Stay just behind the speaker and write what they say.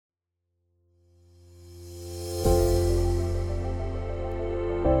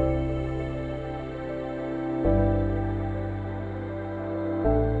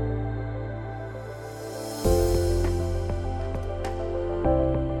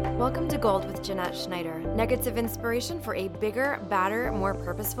Welcome to Gold with Jeanette Schneider, nuggets of inspiration for a bigger, badder, more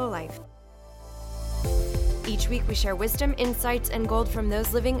purposeful life. Each week we share wisdom, insights, and gold from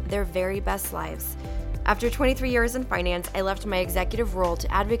those living their very best lives. After 23 years in finance, I left my executive role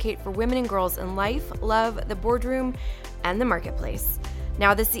to advocate for women and girls in life, love, the boardroom, and the marketplace.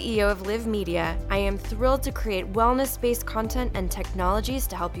 Now the CEO of Live Media, I am thrilled to create wellness-based content and technologies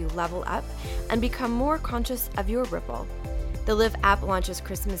to help you level up and become more conscious of your ripple. The Live app launches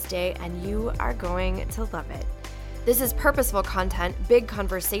Christmas Day, and you are going to love it. This is purposeful content, big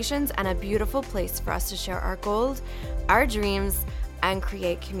conversations, and a beautiful place for us to share our gold, our dreams, and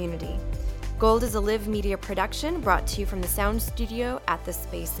create community. Gold is a Live Media production brought to you from the sound studio at the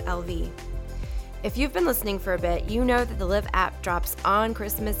Space LV. If you've been listening for a bit, you know that the Live app drops on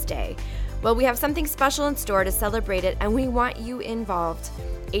Christmas Day. Well, we have something special in store to celebrate it, and we want you involved.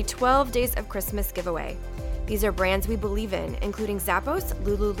 A 12 Days of Christmas giveaway. These are brands we believe in, including Zappos,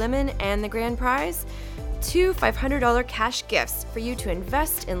 Lululemon, and the grand prize. 2 $500 cash gifts for you to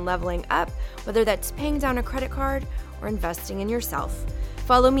invest in leveling up, whether that's paying down a credit card or investing in yourself.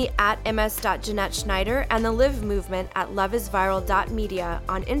 Follow me at ms.JeanetteSchneider and the Live Movement at loveisviral.media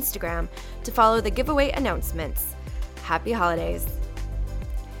on Instagram to follow the giveaway announcements. Happy holidays.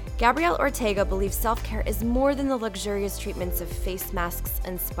 Gabrielle Ortega believes self-care is more than the luxurious treatments of face masks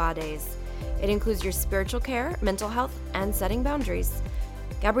and spa days. It includes your spiritual care, mental health, and setting boundaries.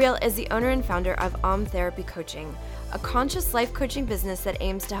 Gabrielle is the owner and founder of Therapy Coaching, a conscious life coaching business that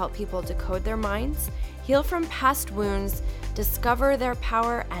aims to help people decode their minds, heal from past wounds, discover their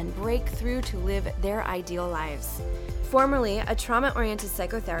power, and break through to live their ideal lives. Formerly a trauma-oriented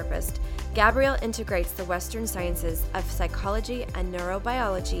psychotherapist, Gabrielle integrates the Western sciences of psychology and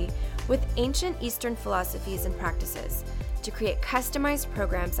neurobiology with ancient Eastern philosophies and practices to create customized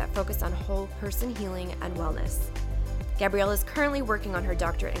programs that focus on whole person healing and wellness. Gabrielle is currently working on her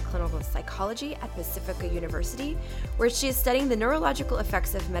doctorate in clinical psychology at Pacifica University, where she is studying the neurological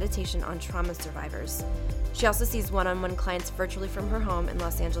effects of meditation on trauma survivors. She also sees one-on-one clients virtually from her home in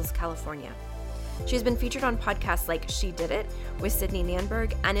Los Angeles, California. She has been featured on podcasts like She Did It with Sydney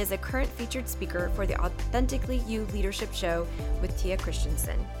Nanberg and is a current featured speaker for the Authentically You Leadership Show with Tia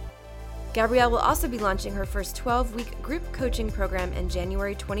Christensen. Gabrielle will also be launching her first 12-week group coaching program in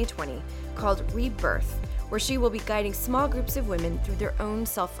January 2020 called Rebirth, where she will be guiding small groups of women through their own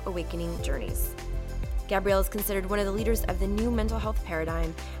self-awakening journeys. Gabrielle is considered one of the leaders of the new mental health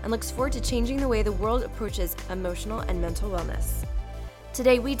paradigm and looks forward to changing the way the world approaches emotional and mental wellness.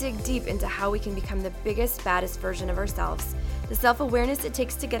 Today, we dig deep into how we can become the biggest, baddest version of ourselves, the self-awareness it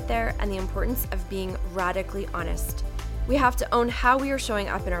takes to get there, and the importance of being radically honest. We have to own how we are showing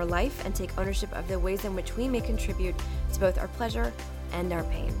up in our life and take ownership of the ways in which we may contribute to both our pleasure and our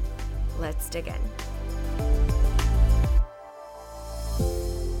pain. Let's dig in.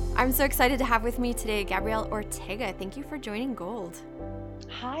 I'm so excited to have with me today Gabrielle Ortega. Thank you for joining Gold.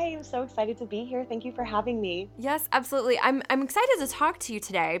 Hi, I'm so excited to be here. Thank you for having me. Yes, absolutely. I'm excited to talk to you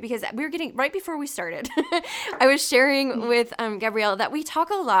today because we were getting, right before we started, I was sharing with Gabrielle that we talk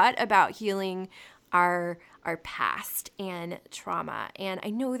a lot about healing our past and trauma. And I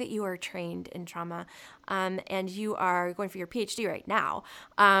know that you are trained in trauma and you are going for your PhD right now.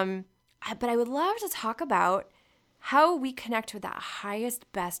 But I would love to talk about how we connect with that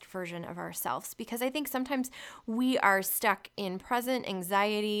highest, best version of ourselves, because I think sometimes we are stuck in present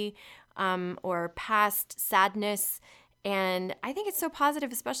anxiety or past sadness. And I think it's so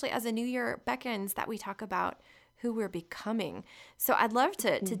positive, especially as a new year beckons, that we talk about who we're becoming. So I'd love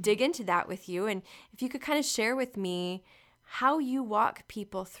to dig into that with you. And if you could kind of share with me how you walk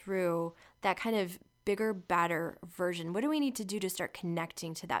people through that kind of bigger, badder version. What do we need to do to start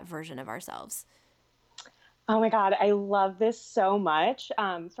connecting to that version of ourselves? Oh my God, I love this so much.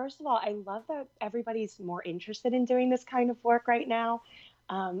 First of all, I love that everybody's more interested in doing this kind of work right now.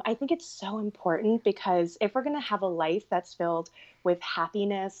 I think it's so important because if we're going to have a life that's filled with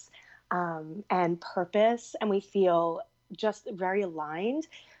happiness and purpose, and we feel just very aligned,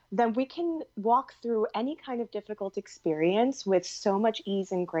 then we can walk through any kind of difficult experience with so much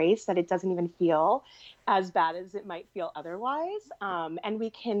ease and grace that it doesn't even feel as bad as it might feel otherwise. And we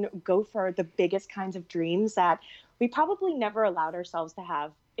can go for the biggest kinds of dreams that we probably never allowed ourselves to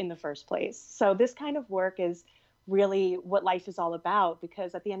have in the first place. So this kind of work is really what life is all about,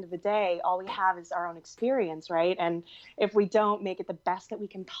 because at the end of the day, all we have is our own experience, right? And if we don't make it the best that we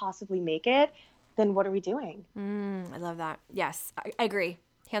can possibly make it, then what are we doing? I love that. Yes, I agree.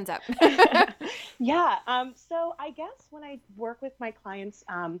 Hands up. Yeah. So I guess when I work with my clients,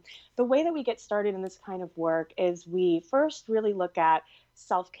 the way that we get started in this kind of work is we first really look at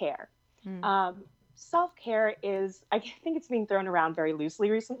self-care. self-care is, I think it's being thrown around very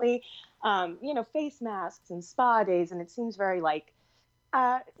loosely recently. Face masks and spa days, and it seems very like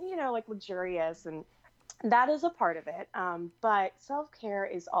luxurious, and that is a part of it. But self-care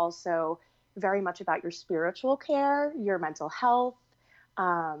is also very much about your spiritual care, your mental health,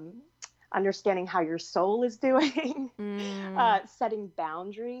 um, understanding how your soul is doing, setting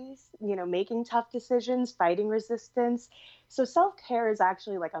boundaries, making tough decisions, fighting resistance. So self-care is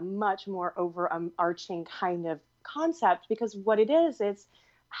actually like a much more overarching kind of concept, because what it is, it's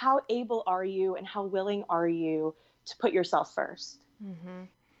how able are you and how willing are you to put yourself first. Mm-hmm.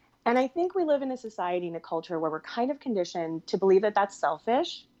 And I think we live in a society and a culture where we're kind of conditioned to believe that that's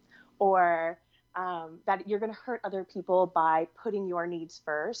selfish, or that you're going to hurt other people by putting your needs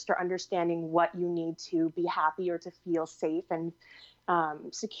first, or understanding what you need to be happy or to feel safe and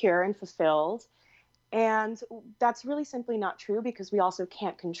secure and fulfilled. And that's really simply not true, because we also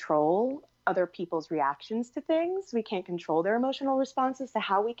can't control other people's reactions to things. We can't control their emotional responses to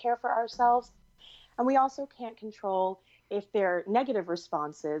how we care for ourselves. And we also can't control if they're negative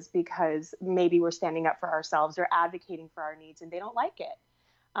responses, because maybe we're standing up for ourselves or advocating for our needs and they don't like it.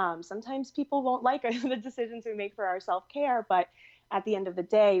 Sometimes people won't like the decisions we make for our self-care, but at the end of the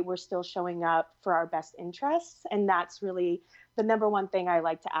day, we're still showing up for our best interests. And that's really the number one thing I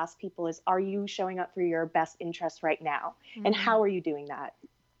like to ask people is, are you showing up for your best interests right now? Mm-hmm. And how are you doing that?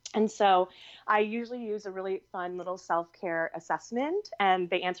 And so I usually use a really fun little self-care assessment, and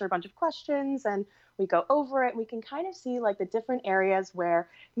they answer a bunch of questions and we go over it. We can kind of see like the different areas where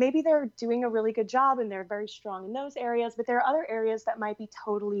maybe they're doing a really good job and they're very strong in those areas, but there are other areas that might be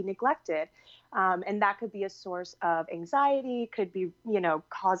totally neglected. And that could be a source of anxiety, could be,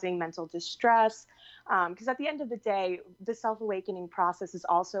 causing mental distress. Because at the end of the day, the self-awakening process is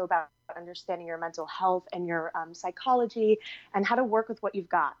also about understanding your mental health and your psychology and how to work with what you've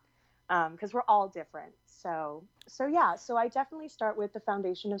got. Because we're all different. So I definitely start with the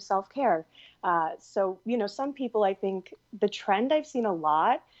foundation of self-care. Some people, I think the trend I've seen a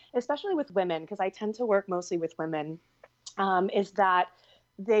lot, especially with women, because I tend to work mostly with women, is that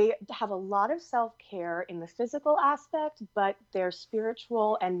they have a lot of self-care in the physical aspect, but their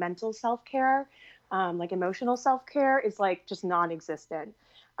spiritual and mental self-care, like emotional self-care, is like just non-existent.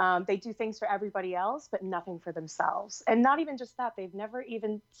 They do things for everybody else, but nothing for themselves. And not even just that, they've never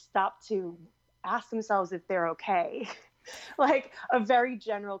even stopped to ask themselves if they're okay. Like a very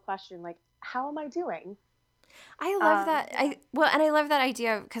general question, like, how am I doing? I love that. And I love that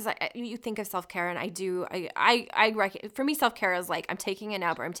idea, because you think of self-care, and for me, self-care is like I'm taking a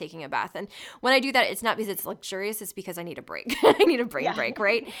nap or I'm taking a bath. And when I do that, it's not because it's luxurious, it's because I need a break. I need a brain break,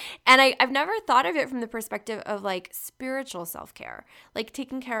 right? And I've never thought of it from the perspective of like spiritual self-care, like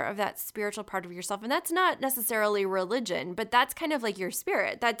taking care of that spiritual part of yourself. And that's not necessarily religion, but that's kind of like your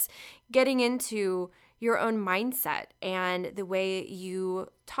spirit. That's getting into your own mindset and the way you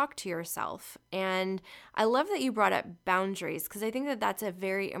talk to yourself. And I love that you brought up boundaries, because I think that that's a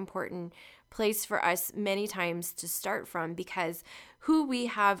very important place for us many times to start from, because who we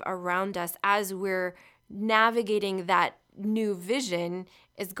have around us as we're navigating that new vision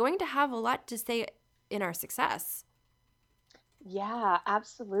is going to have a lot to say in our success. Yeah,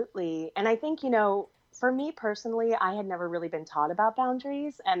 absolutely. And I think, for me personally, I had never really been taught about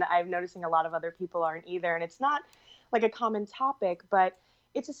boundaries, and I'm noticing a lot of other people aren't either. And it's not like a common topic, but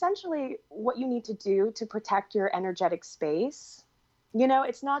it's essentially what you need to do to protect your energetic space.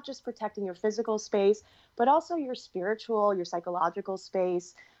 It's not just protecting your physical space, but also your spiritual, your psychological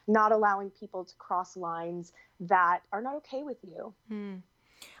space, not allowing people to cross lines that are not okay with you.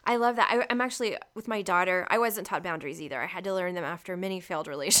 I love that. I'm actually, with my daughter, I wasn't taught boundaries either. I had to learn them after many failed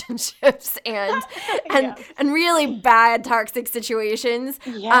relationships and really bad toxic situations.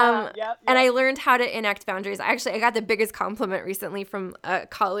 Yep. And I learned how to enact boundaries. I got the biggest compliment recently from a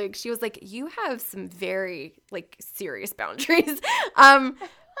colleague. She was like, "You have some very like serious boundaries."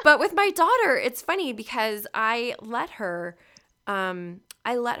 But with my daughter, it's funny because I let her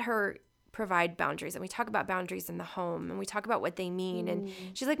provide boundaries, and we talk about boundaries in the home, and we talk about what they mean. And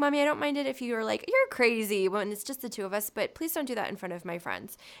she's like, "Mommy, I don't mind it if you're like, you're crazy when it's just the two of us, but please don't do that in front of my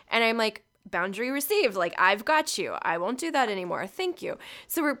friends." And I'm like, boundary received. Like, I've got you. I won't do that anymore. Thank you.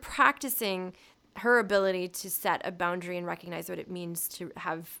 So we're practicing her ability to set a boundary and recognize what it means to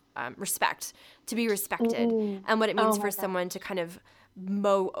have respect, to be respected, and what it means for someone to kind of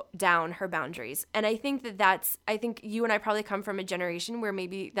mow down her boundaries. And I think I think you and I probably come from a generation where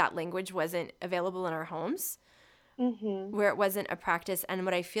maybe that language wasn't available in our homes. Mm-hmm. where it wasn't a practice. And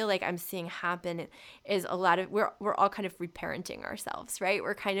what I feel like I'm seeing happen is a lot of, we're all kind of reparenting ourselves, right?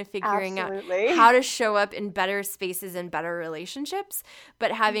 We're kind of figuring out Absolutely. how to show up in better spaces and better relationships,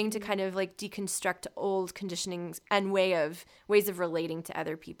 but having to kind of like deconstruct old conditionings and ways of relating to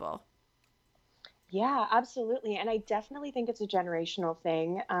other people. Yeah, absolutely. And I definitely think it's a generational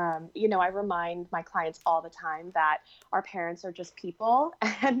thing. I remind my clients all the time that our parents are just people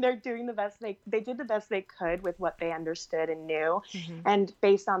and they're doing the best they did the best they could with what they understood and knew Mm-hmm. and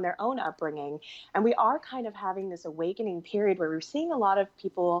based on their own upbringing. And we are kind of having this awakening period where we're seeing a lot of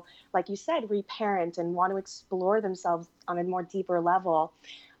people, like you said, reparent and want to explore themselves on a more deeper level.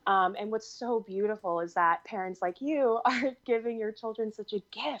 And what's so beautiful is that parents like you are giving your children such a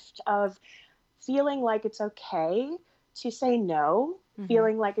gift of feeling like it's okay to say no, Mm-hmm.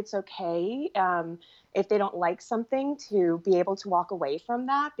 feeling like it's okay if they don't like something to be able to walk away from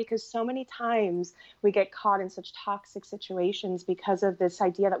that. Because so many times we get caught in such toxic situations because of this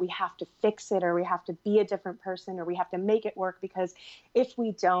idea that we have to fix it or we have to be a different person or we have to make it work because if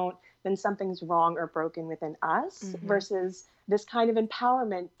we don't, then something's wrong or broken within us Mm-hmm. versus this kind of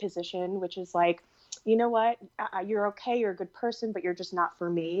empowerment position, which is like, you know what, you're okay, you're a good person, but you're just not for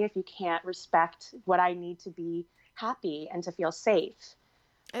me if you can't respect what I need to be happy and to feel safe.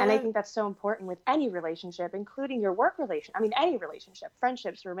 I And I love think that's so important with any relationship, including your work relation. I mean, any relationship,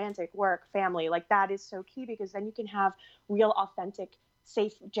 friendships, romantic, work, family, like that is so key because then you can have real, authentic,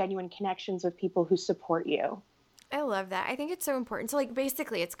 safe, genuine connections with people who support you. I love that. I think it's so important. So, like,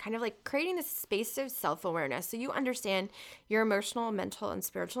 basically, it's kind of like creating this space of self awareness. So, you understand your emotional, mental, and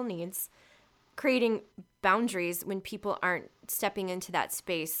spiritual needs, creating boundaries when people aren't stepping into that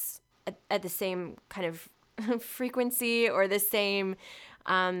space at the same kind of frequency or the same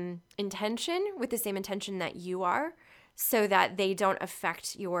intention, with the same intention that you are, so that they don't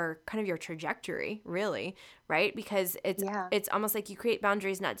affect your kind of your trajectory, really, right? Because Yeah. it's almost like you create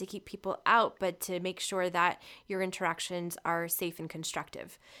boundaries not to keep people out, but to make sure that your interactions are safe and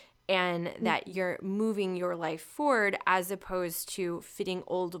constructive, and that you're moving your life forward as opposed to fitting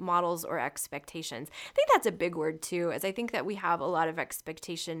old models or expectations. I think that's a big word too, as I think that we have a lot of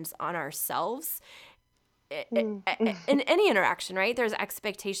expectations on ourselves in any interaction, right? There's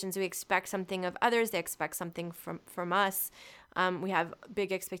expectations. We expect something of others. They expect something from us. We have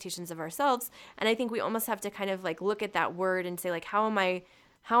big expectations of ourselves. And I think we almost have to kind of like look at that word and say, like, how am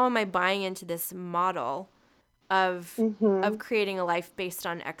I buying into this model of Mm-hmm. creating a life based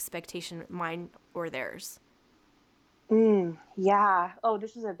on expectation, mine or theirs? Yeah. Oh,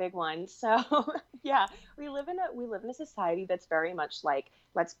 this is a big one. So, yeah, we live in a society that's very much like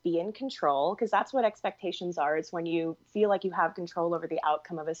let's be in control because that's what expectations are. It's when you feel like you have control over the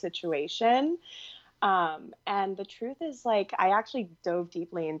outcome of a situation. And the truth is, like, I actually dove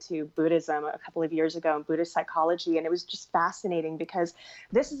deeply into Buddhism a couple of years ago and Buddhist psychology, and it was just fascinating because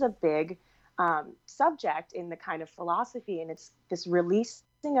this is a big subject in the kind of philosophy, and it's this releasing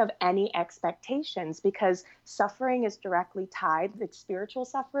of any expectations because suffering is directly tied, like spiritual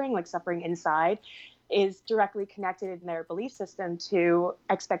suffering, like suffering inside, is directly connected in their belief system to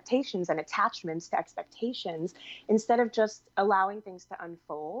expectations and attachments to expectations instead of just allowing things to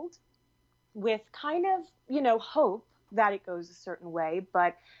unfold with kind of, hope that it goes a certain way,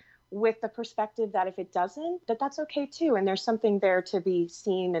 but with the perspective that if it doesn't, that's okay too. And there's something there to be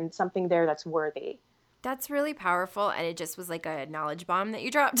seen and something there that's worthy. That's really powerful. And it just was like a knowledge bomb that you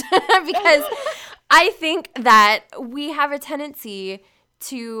dropped because I think that we have a tendency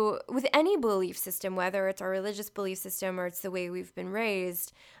to, with any belief system, whether it's our religious belief system or it's the way we've been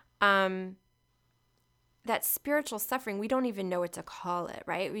raised, that spiritual suffering, we don't even know what to call it,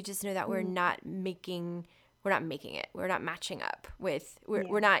 right? We just know that we're not making it. We're not matching up with,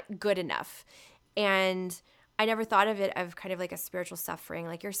 we're not good enough. And I never thought of it of kind of like a spiritual suffering.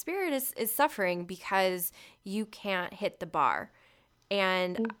 Like your spirit is suffering because you can't hit the bar.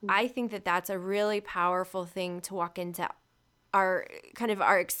 And I think that that's a really powerful thing to walk into our kind of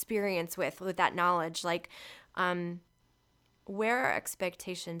our experience with that knowledge. Like, where are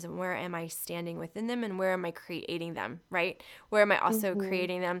expectations and where am I standing within them and where am I creating them, right? Where am I also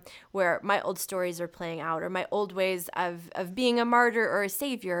creating them where my old stories are playing out or my old ways of being a martyr or a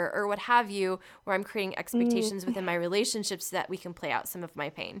savior or what have you, where I'm creating expectations within my relationships so that we can play out some of my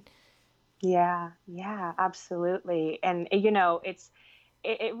pain. Yeah, absolutely. And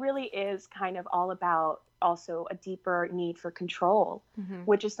it really is kind of all about also a deeper need for control,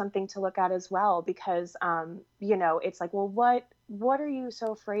 which is something to look at as well, because, it's like, well, what are you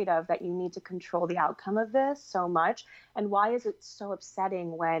so afraid of that you need to control the outcome of this so much? And why is it so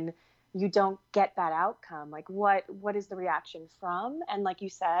upsetting when you don't get that outcome. Like what is the reaction from? And like you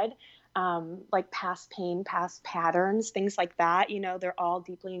said, like past pain, past patterns, things like that, they're all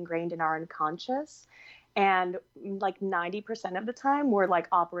deeply ingrained in our unconscious. And like 90% of the time, we're like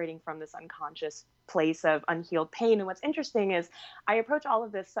operating from this unconscious place of unhealed pain. And what's interesting is I approach all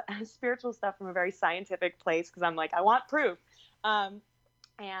of this spiritual stuff from a very scientific place because I'm like, I want proof. And,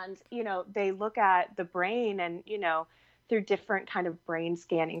 they look at the brain and, through different kind of brain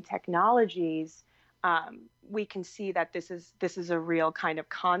scanning technologies, we can see that this is a real kind of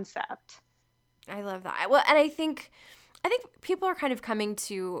concept. I love that. Well, and I think people are kind of coming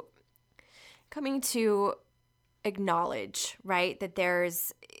to acknowledge, right, that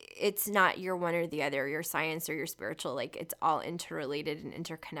it's not your one or the other, your science or your spiritual, like it's all interrelated and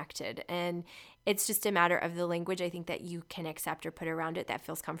interconnected. And it's just a matter of the language, I think, that you can accept or put around it that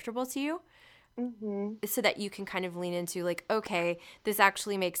feels comfortable to you. Mm-hmm. So that you can kind of lean into like, okay, this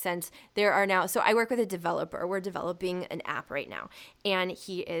actually makes sense. There are now, so I work with a developer. We're developing an app right now, and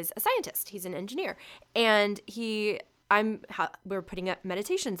he is a scientist. He's an engineer, and we're putting up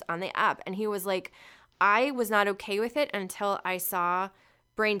meditations on the app, and he was like, I was not okay with it until I saw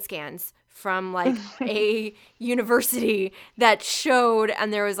brain scans from like a university that showed,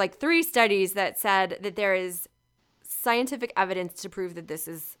 and there was like 3 studies that said that there is scientific evidence to prove that this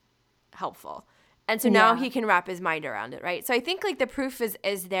is helpful. And so now he can wrap his mind around it, right? So I think like the proof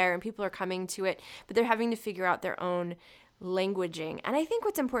is there and people are coming to it, but they're having to figure out their own languaging. And I think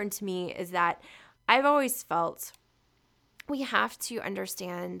what's important to me is that I've always felt we have to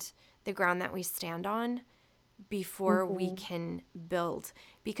understand the ground that we stand on before we can build,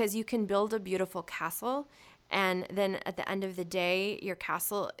 because you can build a beautiful castle and then at the end of the day, your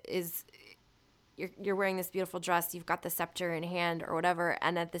castle is you're wearing this beautiful dress, you've got the scepter in hand or whatever,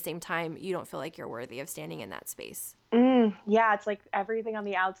 and at the same time, you don't feel like you're worthy of standing in that space. Yeah, it's like everything on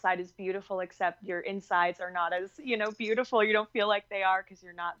the outside is beautiful, except your insides are not as, beautiful. You don't feel like they are because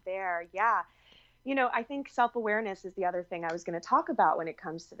you're not there. Yeah. I think self-awareness is the other thing I was going to talk about when it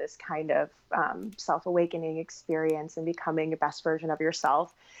comes to this kind of self-awakening experience and becoming a best version of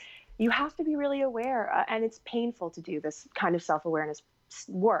yourself. You have to be really aware, and it's painful to do this kind of self-awareness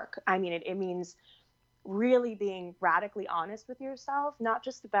work. I mean, it means really being radically honest with yourself, not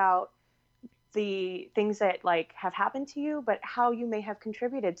just about the things that like have happened to you, but how you may have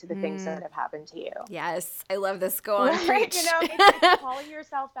contributed to the things that have happened to you. Yes, I love this. Go on, preach. It's calling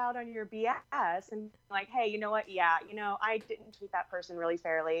yourself out on your BS and like, hey, you know what? Yeah, I didn't treat that person really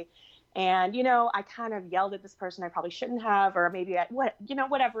fairly. And, I kind of yelled at this person I probably shouldn't have, or maybe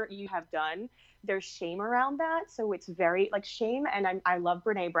whatever you have done. There's shame around that. So it's very like shame. And I love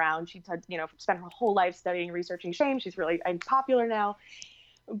Brene Brown. She spent her whole life studying and researching shame. She's really popular now.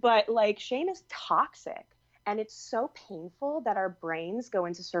 But like shame is toxic, and it's so painful that our brains go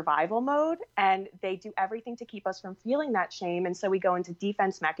into survival mode and they do everything to keep us from feeling that shame. And so we go into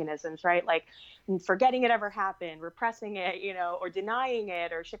defense mechanisms, right? Like forgetting it ever happened, repressing it, or denying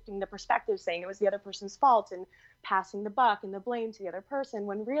it, or shifting the perspective, saying it was the other person's fault and passing the buck and the blame to the other person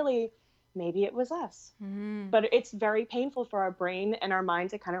when really maybe it was us. But it's very painful for our brain and our mind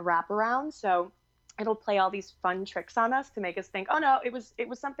to kind of wrap around. So it'll play all these fun tricks on us to make us think, oh no, it was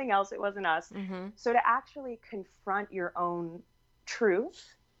something else. It wasn't us. So to actually confront your own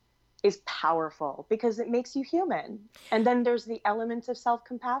truth is powerful because it makes you human. And then there's the element of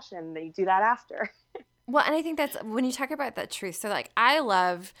self-compassion that you do that after. Well, and I think that's when you talk about that truth. So like, I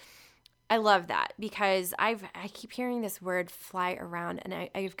love that because I keep hearing this word fly around, and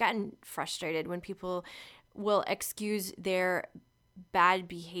I've gotten frustrated when people will excuse their bad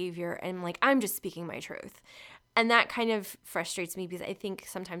behavior and like, I'm just speaking my truth. And that kind of frustrates me because I think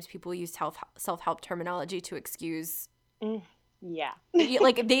sometimes people use self-help terminology to excuse. Yeah.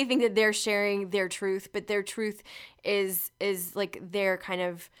 Like they think that they're sharing their truth, but their truth is like their kind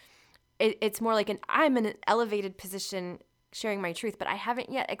of, it's more like I'm in an elevated position sharing my truth, but I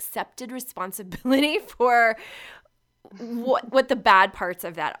haven't yet accepted responsibility for what the bad parts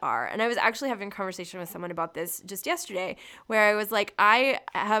of that are. And I was actually having a conversation with someone about this just yesterday where I was like, I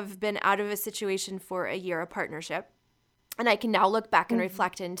have been out of a situation for a year, a partnership, and I can now look back and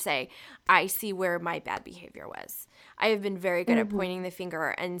reflect and say, I see where my bad behavior was. I have been very good at pointing the finger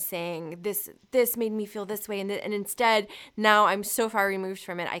and saying, this made me feel this way. And instead, now I'm so far removed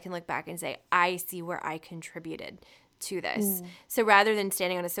from it, I can look back and say, I see where I contributed to this. So rather than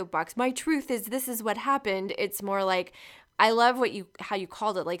standing on a soapbox, my truth is this is what happened. It's more like, I love how you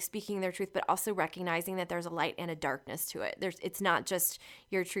called it, like speaking their truth, but also recognizing that there's a light and a darkness to it. It's not just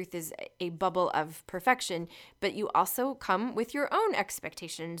your truth is a bubble of perfection, but you also come with your own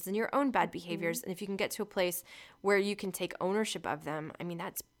expectations and your own bad behaviors. And if you can get to a place where you can take ownership of them, I mean,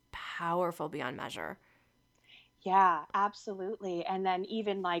 that's powerful beyond measure. Yeah, absolutely. And then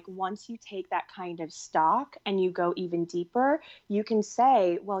even like once you take that kind of stock and you go even deeper, you can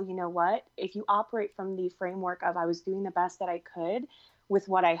say, well, you know what? If you operate from the framework of I was doing the best that I could with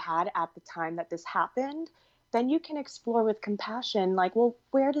what I had at the time that this happened, then you can explore with compassion, like, well,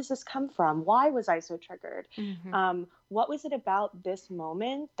 where does this come from? Why was I so triggered? Mm-hmm. What was it about this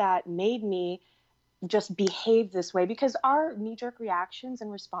moment that made me just behave this way? Because our knee-jerk reactions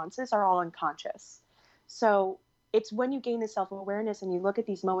and responses are all unconscious. So it's when you gain the self-awareness and you look at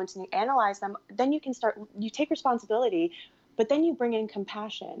these moments and you analyze them, then you take responsibility, but then you bring in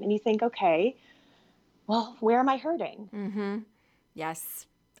compassion and you think, okay, well, where am I hurting? Mm-hmm. Yes.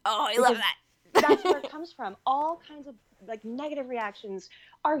 Oh, I love Because that. that's where it comes from. All kinds of like negative reactions,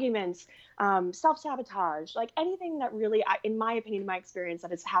 arguments, self-sabotage, like anything that really, in my opinion, in my experience,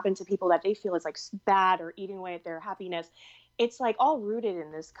 that has happened to people that they feel is like bad or eating away at their happiness, it's like all rooted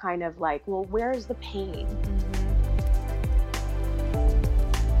in this kind of like, well, where's the pain?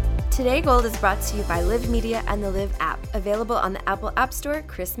 Today Gold is brought to you by Live Media and the Live app, available on the Apple App Store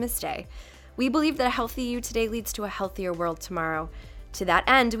Christmas Day. We believe that a healthy you today leads to a healthier world tomorrow. To that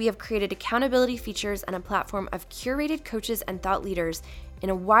end, we have created accountability features and a platform of curated coaches and thought leaders in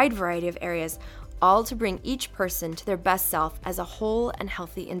a wide variety of areas, all to bring each person to their best self as a whole and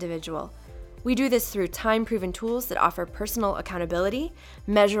healthy individual. We do this through time-proven tools that offer personal accountability,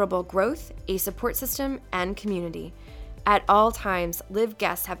 measurable growth, a support system, and community. At all times, Live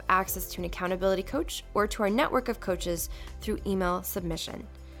guests have access to an accountability coach or to our network of coaches through email submission.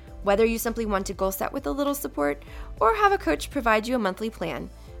 Whether you simply want to goal set with a little support or have a coach provide you a monthly plan,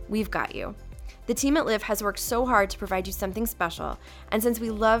 we've got you. The team at Live has worked so hard to provide you something special, and since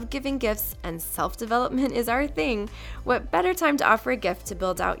we love giving gifts and self-development is our thing, what better time to offer a gift to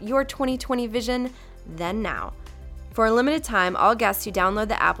build out your 2020 vision than now? For a limited time, all guests who download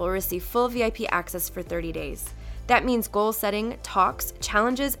the app will receive full VIP access for 30 days. That means goal setting, talks,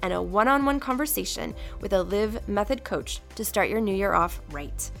 challenges, and a one-on-one conversation with a Live Method coach to start your new year off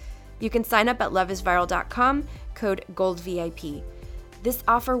right. You can sign up at loveisviral.com, code GOLDVIP. This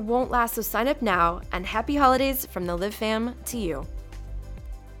offer won't last, so sign up now, and happy holidays from the Live fam to you.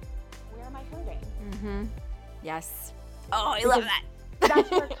 Where am I hurting? Mm-hmm. Yes. Oh, I love that.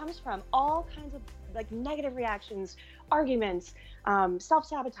 That's where it comes from. All kinds of like negative reactions, arguments,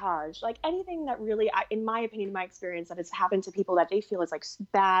 self-sabotage, like anything that really, in my opinion, in my experience, that has happened to people that they feel is like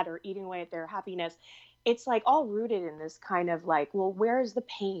bad or eating away at their happiness, it's like all rooted in this kind of like, well, where's the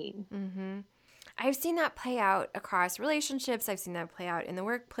pain? Mm-hmm. I've seen that play out across relationships. I've seen that play out in the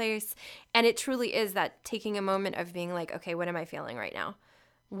workplace. And it truly is that taking a moment of being like, okay, what am I feeling right now?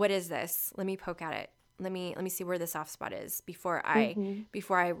 What is this? Let me poke at it. Let me see where the soft spot is before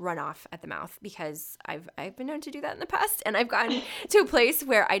I run off at the mouth, because I've been known to do that in the past, and I've gotten to a place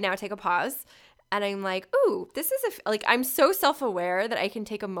where I now take a pause and I'm like, ooh, this is like I'm so self-aware that I can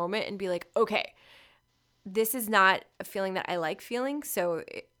take a moment and be like, okay, this is not a feeling that I like feeling. So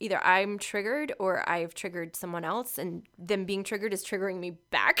either I'm triggered or I've triggered someone else, and them being triggered is triggering me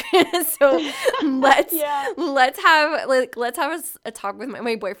back. So let's have a talk with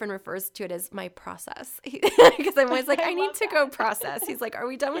my boyfriend refers to it as my process, because I'm always like, I need to go process. He's like, are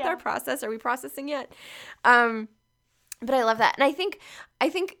we done with our process? Are we processing yet? But I love that. And I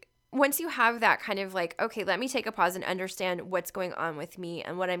think once you have that kind of like, okay, let me take a pause and understand what's going on with me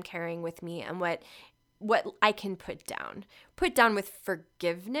and what I'm carrying with me and what I can put down with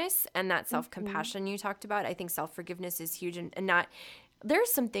forgiveness and that self-compassion you talked about. I think self-forgiveness is huge, and not,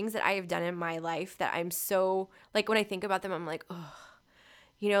 there's some things that I have done in my life that I'm so, like when I think about them, I'm like, oh,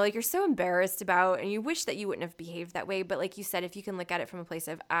 you know, like you're so embarrassed about, and you wish that you wouldn't have behaved that way. But like you said, if you can look at it from a place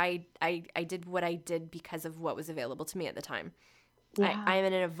of, I did what I did because of what was available to me at the time. Yeah. I am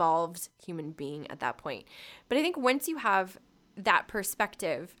an evolved human being at that point. But I think once you have that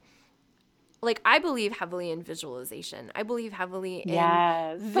perspective, like I believe heavily in visualization. I believe heavily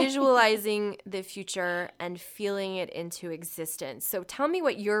in visualizing the future and feeling it into existence. So tell me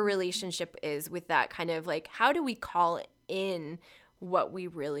what your relationship is with that kind of like, how do we call in what we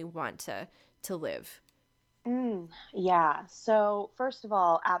really want to live? Yeah. So first of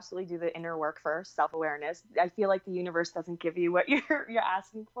all, absolutely do the inner work first, self-awareness. I feel like the universe doesn't give you what you're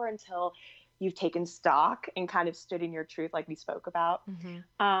asking for until you've taken stock and kind of stood in your truth, like we spoke about.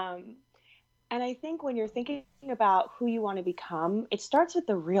 And I think when you're thinking about who you want to become, it starts with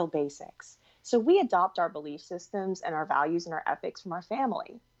the real basics. So we adopt our belief systems and our values and our ethics from our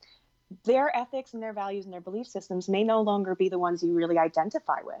family. Their ethics and their values and their belief systems may no longer be the ones you really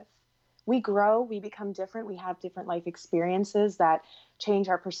identify with. We grow, we become different, we have different life experiences that change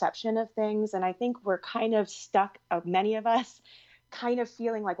our perception of things. And I think we're kind of stuck, many of us, kind of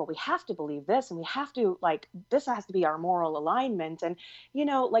feeling like, well, we have to believe this and we have to like, this has to be our moral alignment. And,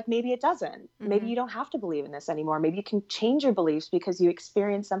 like maybe it doesn't. Maybe Mm-hmm. you don't have to believe in this anymore. Maybe you can change your beliefs because you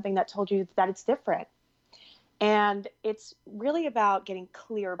experienced something that told you that it's different. And it's really about getting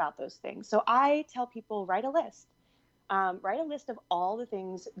clear about those things. So I tell people, write a list. Write a list of all the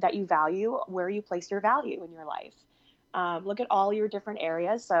things that you value, where you place your value in your life. Look at all your different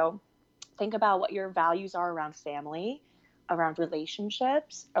areas. So think about what your values are around family, around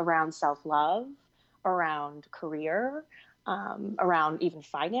relationships, around self-love, around career, around even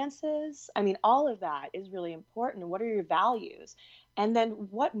finances. I mean, all of that is really important. What are your values? And then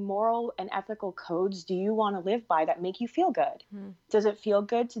what moral and ethical codes do you want to live by that make you feel good? Mm-hmm. Does it feel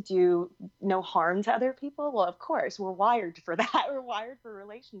good to do no harm to other people? Well, of course, we're wired for that. We're wired for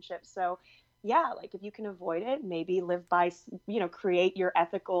relationships. So yeah, like if you can avoid it, maybe live by, create your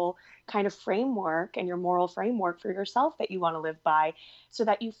ethical kind of framework and your moral framework for yourself that you want to live by so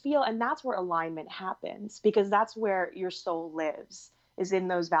that you feel, and that's where alignment happens, because that's where your soul lives, is in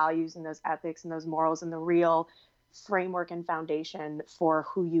those values and those ethics and those morals and the real framework and foundation for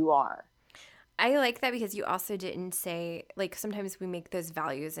who you are. I like that because you also didn't say, like, sometimes we make those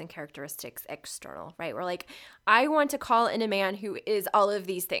values and characteristics external, right? We're like, I want to call in a man who is all of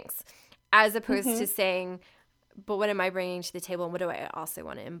these things, as opposed to saying, but what am I bringing to the table and what do I also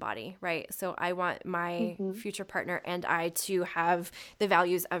want to embody, right? So I want my future partner and I to have the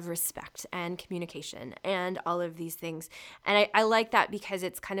values of respect and communication and all of these things. And I like that because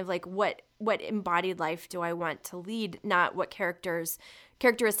it's kind of like what embodied life do I want to lead, not what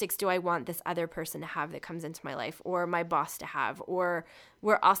characteristics do I want this other person to have that comes into my life or my boss to have, or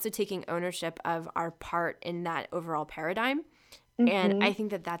we're also taking ownership of our part in that overall paradigm. And I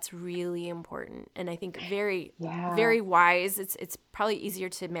think that that's really important. And I think very, very wise. It's probably easier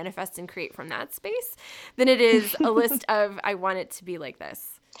to manifest and create from that space than it is a list of, I want it to be like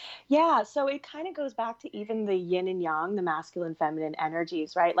this. Yeah, so it kind of goes back to even the yin and yang, the masculine, feminine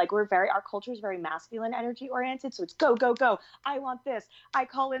energies, right? Like our culture is very masculine energy oriented. So it's go, go, go. I want this. I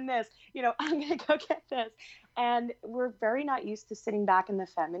call in this, I'm going to go get this. And we're very not used to sitting back in the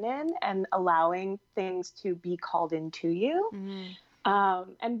feminine and allowing things to be called into you.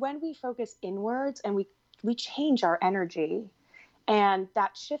 And when we focus inwards and we change our energy, and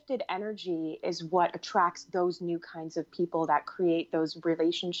that shifted energy is what attracts those new kinds of people that create those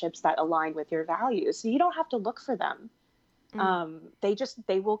relationships that align with your values. So you don't have to look for them.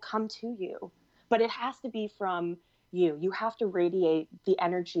 They will come to you, but it has to be from you. You have to radiate the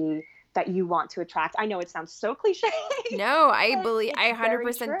energy that you want to attract. I know it sounds so cliche. No, I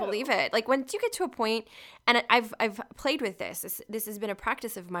 100% true. believe it. Like once you get to a point, and I've played with this. This has been a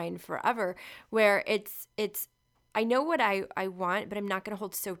practice of mine forever, where it's I know what I want, but I'm not going to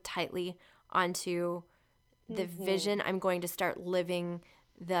hold so tightly onto the vision. I'm going to start living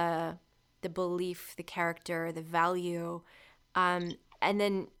the belief, the character, the value, and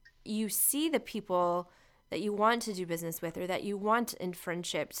then you see the people that you want to do business with or that you want in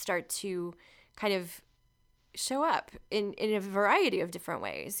friendship start to kind of show up in a variety of different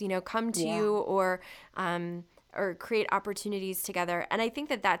ways, come to you or create opportunities together. And I think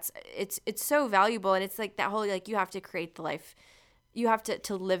that it's so valuable. And it's like that whole, like, you have to create the life. You have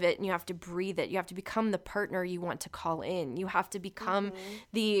to live it and you have to breathe it. You have to become the partner you want to call in. You have to become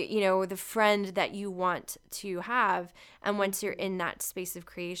the friend that you want to have. And once you're in that space of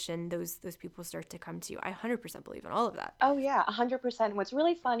creation, those people start to come to you. I 100% believe in all of that. Oh yeah, 100%. What's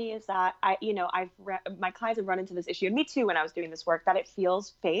really funny is that my clients have run into this issue, and me too, when I was doing this work, that it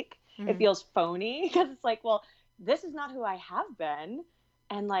feels fake. It feels phony because it's like, well, this is not who I have been.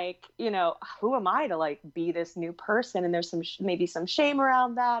 And like, who am I to like be this new person? And there's maybe some shame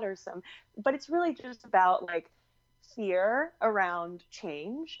around that but it's really just about like fear around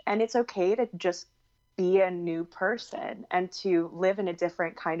change. And it's okay to just be a new person and to live in a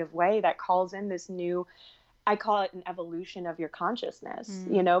different kind of way that calls in this new, I call it an evolution of your consciousness,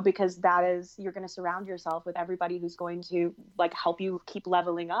 because that is, you're going to surround yourself with everybody who's going to like help you keep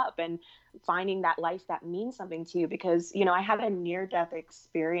leveling up and finding that life that means something to you. Because, I had a near-death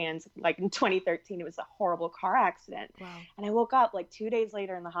experience like in 2013. It was a horrible car accident. Wow. And I woke up like 2 days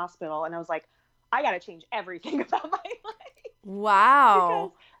later in the hospital and I was like, I got to change everything about my life.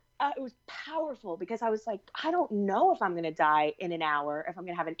 Wow. Because it was powerful, because I was like, I don't know if I'm going to die in an hour, if I'm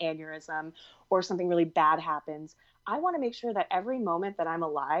going to have an aneurysm or something really bad happens. I want to make sure that every moment that I'm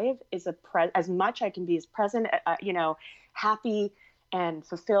alive is as much I can be as present, happy and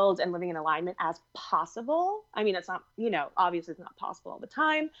fulfilled and living in alignment as possible. I mean, it's not, obviously it's not possible all the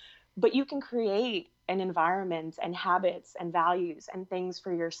time, but you can create an environment and habits and values and things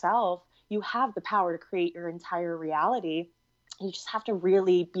for yourself. You have the power to create your entire reality. you just have to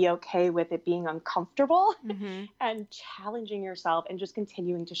really be okay with it being uncomfortable Mm-hmm. and challenging yourself and just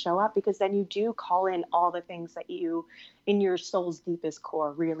continuing to show up, because then you do call in all the things that you in your soul's deepest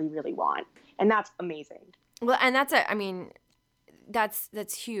core really, really want. And that's amazing. Well, and that's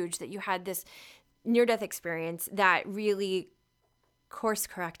huge that you had this near-death experience that really course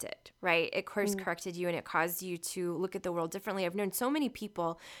corrected, right? It course corrected you and it caused you to look at the world differently. I've known so many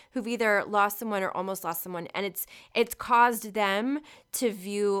people who've either lost someone or almost lost someone, and it's caused them to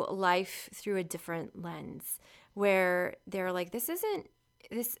view life through a different lens, where they're like, this isn't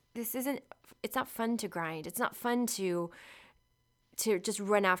it's not fun to grind. It's not fun to just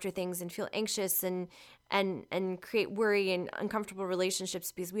run after things and feel anxious and create worry and uncomfortable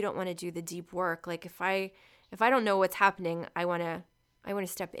relationships because we don't want to do the deep work. Like if I don't know what's happening, I want to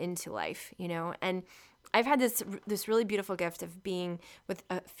step into life, you know? And I've had this really beautiful gift of being with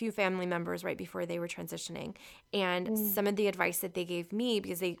a few family members right before they were transitioning. And some of the advice that they gave me,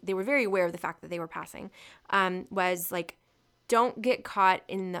 because they were very aware of the fact that they were passing, was like, don't get caught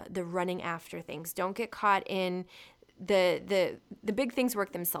in the running after things. Don't get caught in the big things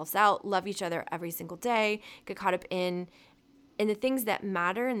work themselves out. Love each other every single day. Get caught up in the things that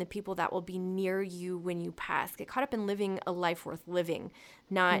matter and the people that will be near you when you pass. Get caught up in living a life worth living,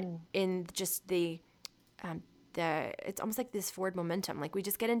 not in just it's almost like this forward momentum. Like we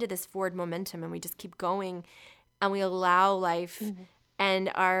just get into this forward momentum and we just keep going and we allow life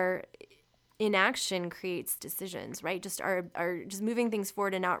and our inaction creates decisions, right? Just our just moving things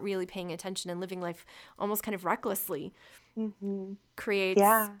forward and not really paying attention and living life almost kind of recklessly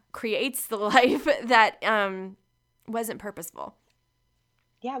creates the life that wasn't purposeful.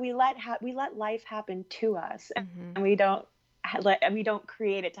 Yeah, we let life happen to us, and we don't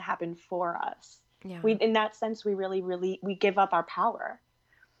create it to happen for us. Yeah. In that sense, we really we give up our power.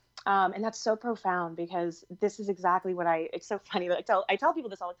 And that's so profound, because this is exactly what it's so funny. Like I tell people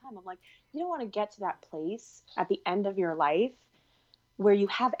this all the time. I'm like, you don't want to get to that place at the end of your life where you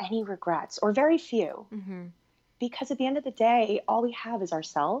have any regrets, or very few, because at the end of the day, all we have is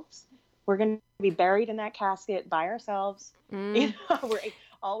ourselves. We're going to be buried in that casket by ourselves. You know,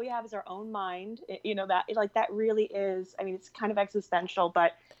 all we have is our own mind. You know, that really is, I mean, it's kind of existential,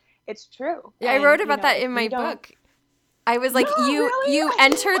 but it's true. Yeah, I wrote about that in my book. I was like, no, you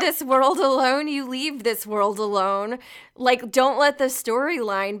enter this world alone, you leave this world alone. Like, don't let the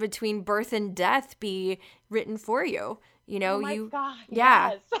storyline between birth and death be written for you. You know, oh my God,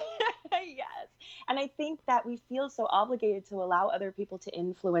 yeah. Yes. Yes. And I think that we feel so obligated to allow other people to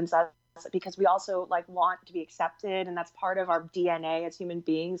influence us, because we also like want to be accepted. And that's part of our DNA as human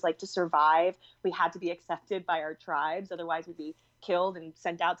beings. Like, to survive, we had to be accepted by our tribes. Otherwise we'd be killed and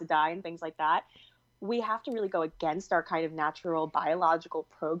sent out to die and things like that. We have to really go against our kind of natural biological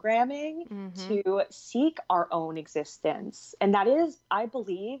programming to seek our own existence. And that is, I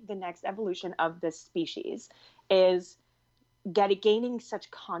believe, the next evolution of this species is gaining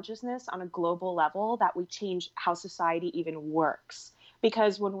such consciousness on a global level that we change how society even works.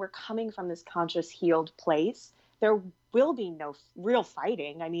 Because when we're coming from this conscious, healed place, there will be no real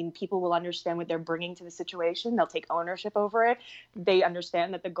fighting. I mean, people will understand what they're bringing to the situation. They'll take ownership over it. They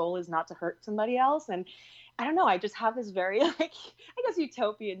understand that the goal is not to hurt somebody else. And I don't know, I just have this very, like, I guess,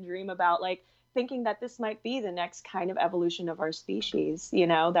 utopian dream about like thinking that this might be the next kind of evolution of our species, you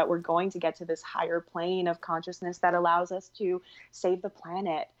know, that we're going to get to this higher plane of consciousness that allows us to save the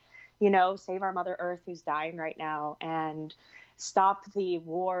planet, you know, save our Mother Earth who's dying right now, and stop the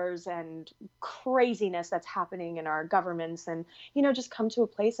wars and craziness that's happening in our governments, and, you know, just come to a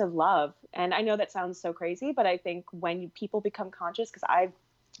place of love. And I know that sounds so crazy, but I think when people become conscious, because I've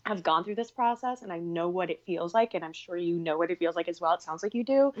gone through this process and I know what it feels like, and I'm sure you know what it feels like as well. It sounds like you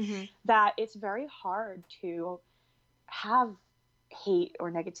do, that it's very hard to have hate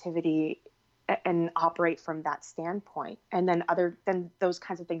or negativity and operate from that standpoint. And then those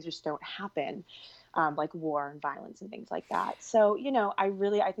kinds of things just don't happen. Like war and violence and things like that. So, you know, I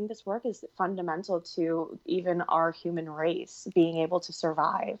think this work is fundamental to even our human race being able to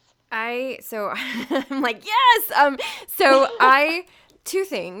survive. So I'm like, yes. Two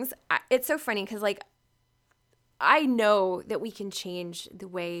things. It's so funny because, like, I know that we can change the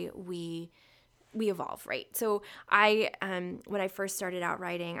way we evolve, right? So when I first started out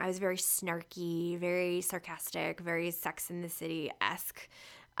writing, I was very snarky, very sarcastic, very Sex and the City-esque.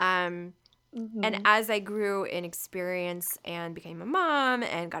 And as I grew in experience and became a mom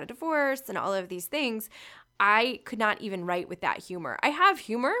and got a divorce and all of these things, I could not even write with that humor. I have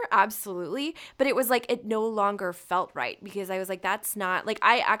humor, absolutely, but it was like it no longer felt right because I was like, that's not like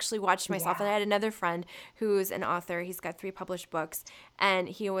I actually watched myself. And I had another friend who's an author. He's got 3 published books, and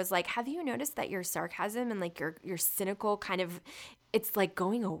he was like, have you noticed that your sarcasm and like your cynical kind of, it's like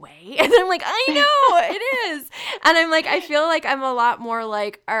going away? And I'm like, I know it is. And I'm like, I feel like I'm a lot more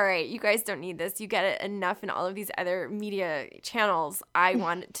like, all right, you guys don't need this. You get it enough in all of these other media channels. I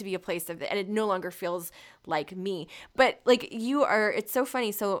want it to be a place of it. And it no longer feels like me. But like you are, it's so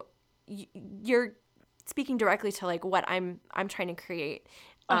funny. So you're speaking directly to like what I'm trying to create.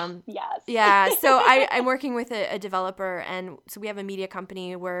 Yes. Yeah. So I'm working with a developer, and so we have a media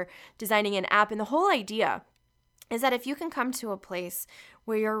company. We're designing an app, and the whole idea is that if you can come to a place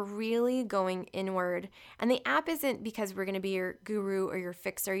where you're really going inward, and the app isn't because we're going to be your guru or your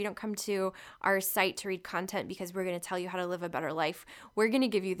fixer. You don't come to our site to read content because we're going to tell you how to live a better life. We're going to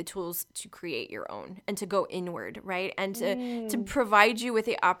give you the tools to create your own and to go inward, right? And to provide you with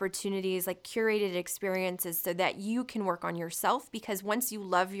the opportunities, like curated experiences, so that you can work on yourself, because once you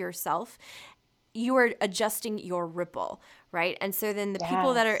love yourself, you are adjusting your ripple, right? And so then the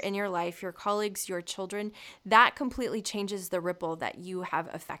people that are in your life, your colleagues, your children, that completely changes the ripple that you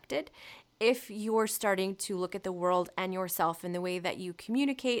have affected. If you're starting to look at the world and yourself and the way that you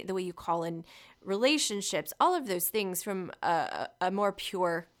communicate, the way you call in relationships, all of those things from a more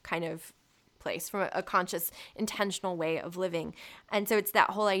pure kind of place, from a conscious, intentional way of living. And so it's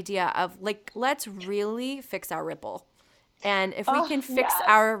that whole idea of like, let's really fix our ripple. And if we can fix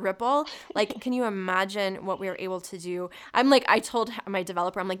our ripple, like, can you imagine what we were able to do? I'm like, I told my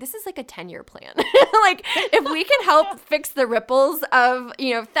developer, I'm like, this is like a 10-year plan. Like, if we can help fix the ripples of,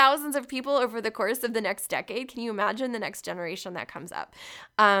 thousands of people over the course of the next decade, can you imagine the next generation that comes up?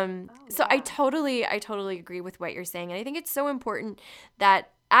 So I totally agree with what you're saying. And I think it's so important that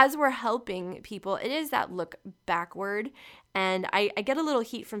as we're helping people, it is that look backward. And I get a little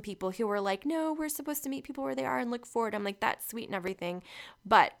heat from people who are like, no, we're supposed to meet people where they are and look forward. I'm like, that's sweet and everything.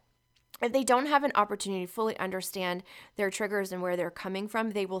 But if they don't have an opportunity to fully understand their triggers and where they're coming from,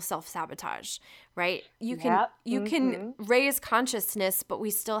 they will self-sabotage, right? You can raise consciousness, but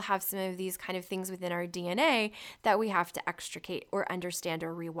we still have some of these kind of things within our DNA that we have to extricate or understand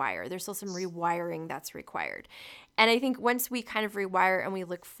or rewire. There's still some rewiring that's required. And I think once we kind of rewire and we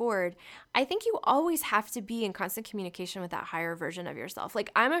look forward, I think you always have to be in constant communication with that higher version of yourself.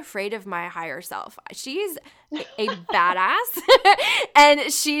 Like, I'm afraid of my higher self. She's a badass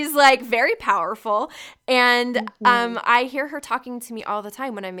and she's like very powerful. And I hear her talking to me all the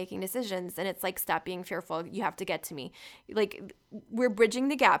time when I'm making decisions. And it's like, stop being fearful. You have to get to me. Like, we're bridging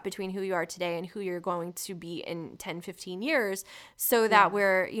the gap between who you are today and who you're going to be in 10, 15 years, so that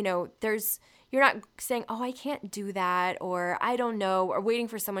we're, you're not saying, oh, I can't do that, or I don't know, or waiting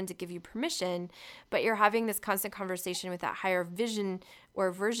for someone to give you permission, but you're having this constant conversation with that higher vision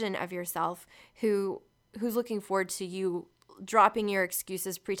or version of yourself who's looking forward to you dropping your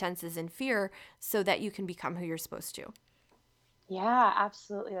excuses, pretenses, and fear so that you can become who you're supposed to. Yeah,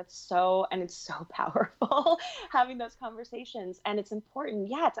 absolutely. It's so powerful having those conversations. And it's important,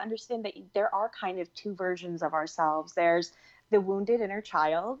 to understand that there are kind of 2 versions of ourselves. There's the wounded inner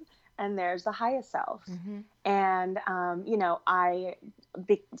child, and there's the highest self. And, I,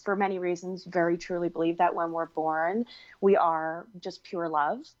 for many reasons, very truly believe that when we're born, we are just pure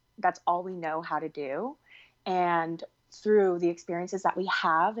love. That's all we know how to do. And through the experiences that we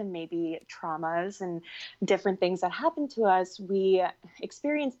have, and maybe traumas and different things that happen to us, we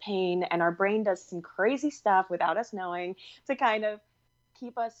experience pain, and our brain does some crazy stuff without us knowing to kind of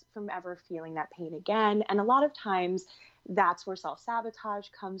keep us from ever feeling that pain again. And a lot of times that's where self-sabotage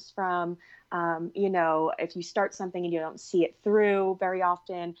comes from. If you start something and you don't see it through very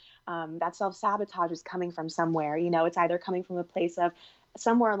often, that self-sabotage is coming from somewhere. It's either coming from a place of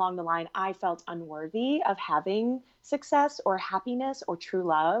somewhere along the line, I felt unworthy of having success or happiness or true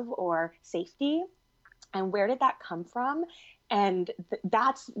love or safety. And where did that come from? And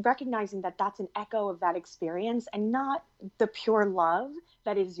that's recognizing that that's an echo of that experience and not the pure love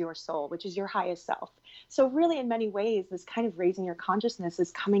that is your soul, which is your highest self. So really, in many ways, this kind of raising your consciousness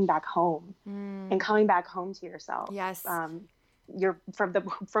is coming back home and coming back home to yourself. Yes. You're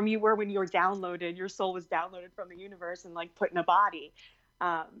from you were when you were downloaded, your soul was downloaded from the universe and like put in a body.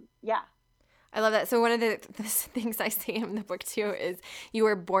 I love that. So one of the things I say in the book too is you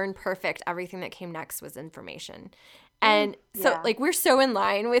were born perfect. Everything that came next was information. And so like, we're so in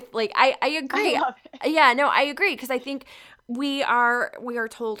line with like, I agree. I love it. Yeah, no, I agree. Cause I think we are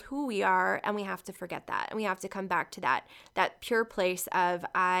told who we are, and we have to forget that, and we have to come back to that pure place of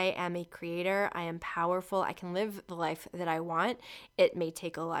I am a creator, I am powerful, I can live the life that I want. It may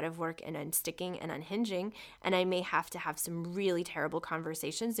take a lot of work and unsticking and unhinging, and I may have to have some really terrible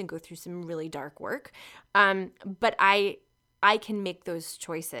conversations and go through some really dark work, but I can make those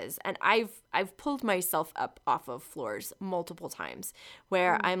choices. And I've pulled myself up off of floors multiple times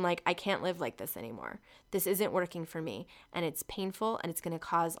where I'm like, I can't live like this anymore. This isn't working for me, and it's painful, and it's going to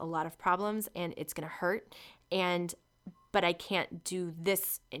cause a lot of problems, and it's going to hurt, but I can't do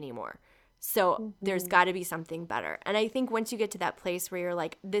this anymore. So there's got to be something better. And I think once you get to that place where you're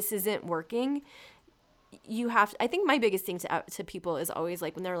like, this isn't working, I think my biggest thing to people is always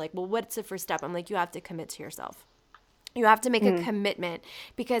like, when they're like, well, what's the first step? I'm like, you have to commit to yourself. You have to make a commitment,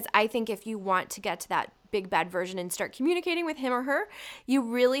 because I think if you want to get to that big bad version and start communicating with him or her, you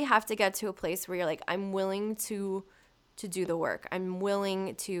really have to get to a place where you're like, I'm willing to do the work. I'm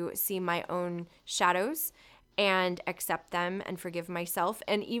willing to see my own shadows and accept them and forgive myself.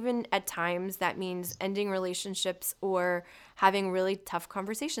 And even at times that means ending relationships or having really tough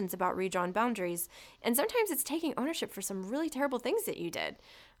conversations about redrawn boundaries. And sometimes it's taking ownership for some really terrible things that you did.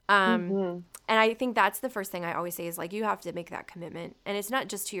 And I think that's the first thing I always say is like, you have to make that commitment. And it's not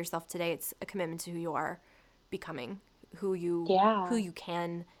just to yourself today. It's a commitment to who you are becoming, who you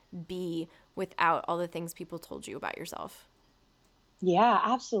can be without all the things people told you about yourself. Yeah,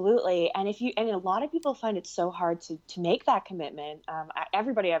 absolutely. And a lot of people find it so hard to make that commitment.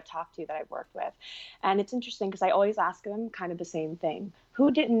 Everybody I've talked to that I've worked with. And it's interesting because I always ask them kind of the same thing.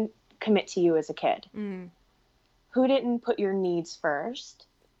 Who didn't commit to you as a kid? Who didn't put your needs first?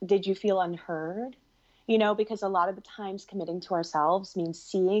 Did you feel unheard? Because a lot of the times committing to ourselves means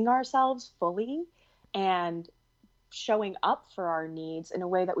seeing ourselves fully and showing up for our needs in a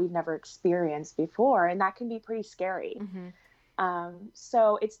way that we've never experienced before. And that can be pretty scary.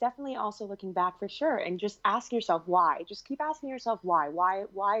 So it's definitely also looking back for sure, and just ask yourself why. Just keep asking yourself why,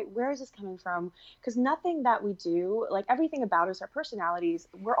 where is this coming from? Because nothing that we do, like everything about us, our personalities,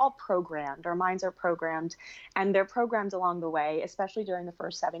 we're all programmed. Our minds are programmed, and they're programmed along the way, especially during the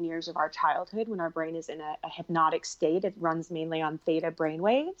first 7 years of our childhood when our brain is in a hypnotic state. It runs mainly on theta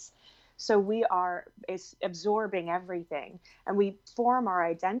brainwaves. So is absorbing everything, and we form our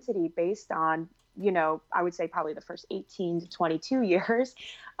identity based on, I would say probably the first 18 to 22 years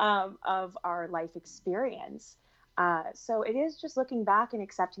of our life experience. So it is just looking back and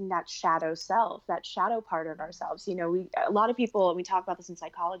accepting that shadow self, that shadow part of ourselves. A lot of people, we talk about this in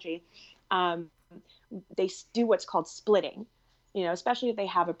psychology, they do what's called splitting, especially if they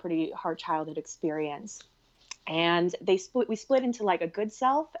have a pretty hard childhood experience. And we split into like a good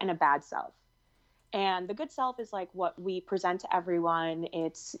self and a bad self. And the good self is like what we present to everyone.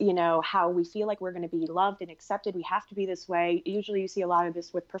 It's, how we feel like we're going to be loved and accepted. We have to be this way. Usually you see a lot of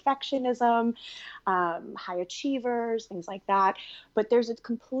this with perfectionism, high achievers, things like that. But there's a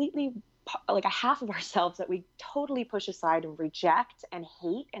completely like a half of ourselves that we totally push aside and reject and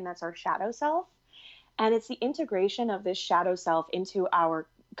hate. And that's our shadow self. And it's the integration of this shadow self into our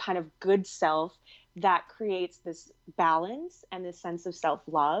kind of good self that creates this balance and this sense of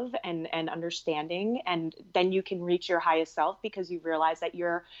self-love and understanding. And then you can reach your highest self because you realize that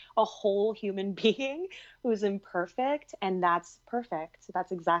you're a whole human being who's imperfect, and that's perfect. So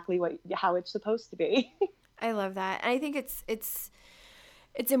that's exactly how it's supposed to be. I love that. And I think it's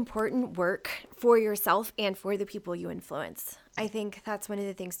important work for yourself and for the people you influence. I think that's one of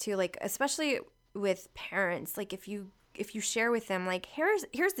the things too, like especially with parents, like if you share with them, like here's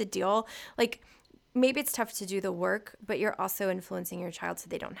the deal, like maybe it's tough to do the work, but you're also influencing your child so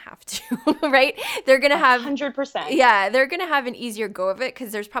they don't have to, right? They're going to have 100%. Yeah, they're going to have an easier go of it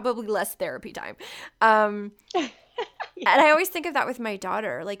because there's probably less therapy time. Yeah. And I always think of that with my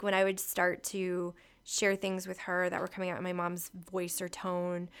daughter, like when I would start to share things with her that were coming out in my mom's voice or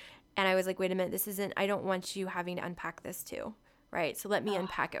tone, and I was like, wait a minute, I don't want you having to unpack this too, right? So let me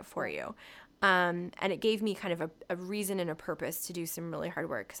unpack it for you. And it gave me kind of a reason and a purpose to do some really hard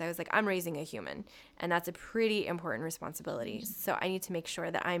work, because I was like, I'm raising a human, and that's a pretty important responsibility. So I need to make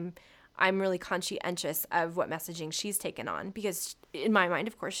sure that I'm really conscientious of what messaging she's taken on, because in my mind,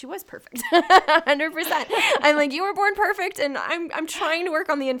 of course, she was perfect, 100%. I'm like, you were born perfect, and I'm trying to work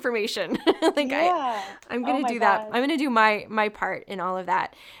on the information. I'm going to do that. I'm going to do my part in all of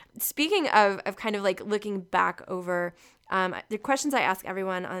that. Speaking of kind of like looking back over the questions I ask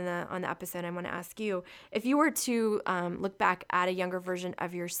everyone on the episode, I want to ask you, if you were to look back at a younger version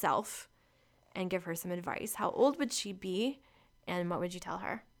of yourself and give her some advice, how old would she be, and what would you tell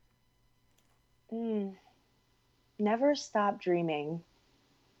her? Never stop dreaming.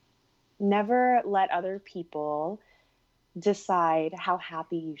 Never let other people decide how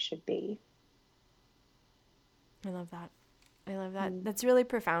happy you should be. I love that. I love that. That's really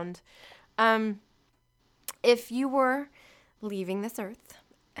profound. If you were leaving this earth,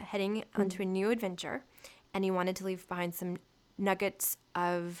 heading onto a new adventure, and you wanted to leave behind some nuggets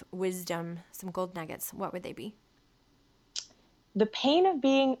of wisdom, some gold nuggets, what would they be? The pain of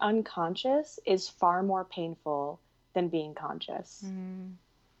being unconscious is far more painful than being conscious.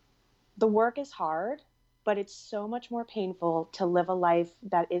 The work is hard, but it's so much more painful to live a life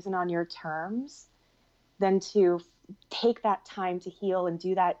that isn't on your terms than to take that time to heal and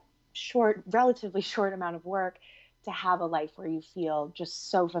do that relatively short amount of work to have a life where you feel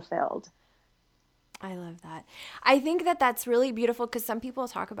just so fulfilled. I love that. I think that that's really beautiful because some people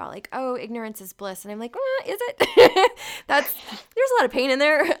talk about like, oh, ignorance is bliss. And I'm like, is it? There's a lot of pain in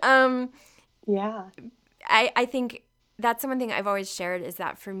there. Yeah. I think that's one thing I've always shared is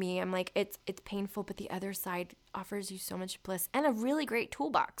that for me, I'm like, it's painful, but the other side offers you so much bliss and a really great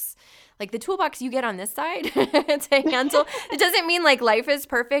toolbox. Like the toolbox you get on this side to handle, it doesn't mean like life is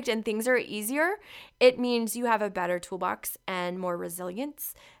perfect and things are easier. It means you have a better toolbox and more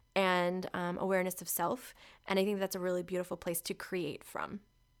resilience and awareness of self. And I think that's a really beautiful place to create from.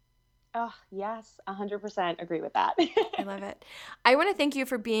 Oh, yes, 100% agree with that. I love it. I want to thank you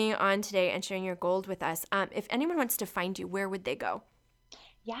for being on today and sharing your gold with us. If anyone wants to find you, where would they go?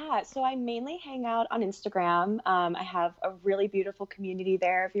 Yeah, so I mainly hang out on Instagram. I have a really beautiful community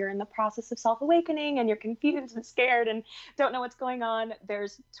there. If you're in the process of self-awakening and you're confused and scared and don't know what's going on,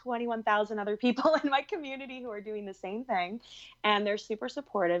 there's 21,000 other people in my community who are doing the same thing, and they're super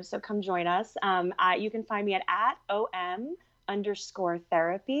supportive, so come join us. You can find me at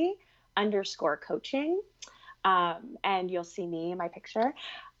OM_therapy_coaching. And you'll see me in my picture.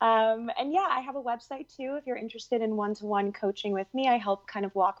 And yeah, I have a website too. If you're interested in one-to-one coaching with me, I help kind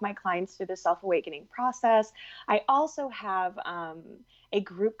of walk my clients through the self-awakening process. I also have a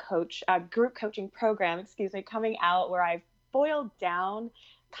group coaching program, coming out where I've boiled down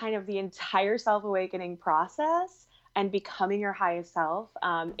kind of the entire self-awakening process and becoming your highest self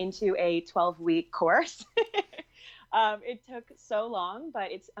into a 12-week course. It took so long, but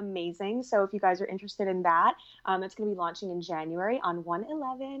it's amazing. So if you guys are interested in that, it's going to be launching in January on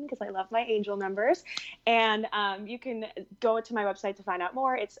 1/11 because I love my angel numbers. And you can go to my website to find out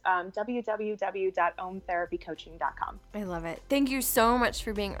more. It's www.omtherapycoaching.com. I love it. Thank you so much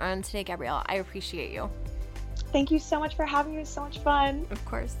for being on today, Gabrielle. I appreciate you. Thank you so much for having me. It was so much fun. Of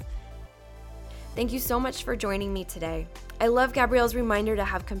course. Thank you so much for joining me today. I love Gabrielle's reminder to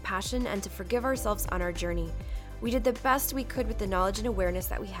have compassion and to forgive ourselves on our journey. We did the best we could with the knowledge and awareness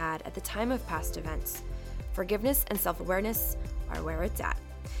that we had at the time of past events. Forgiveness and self-awareness are where it's at.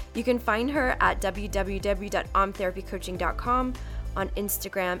 You can find her at www.omtherapycoaching.com, on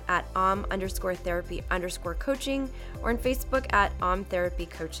Instagram at om_therapy_coaching, or on Facebook at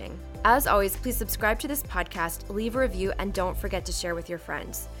omtherapycoaching. As always, please subscribe to this podcast, leave a review, and don't forget to share with your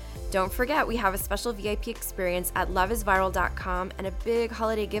friends. Don't forget, we have a special VIP experience at loveisviral.com and a big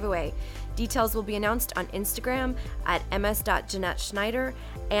holiday giveaway. Details will be announced on Instagram at ms.Jeanette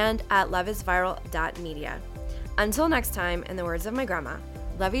and at loveisviral.media. Until next time, in the words of my grandma,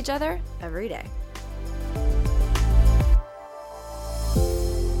 love each other every day.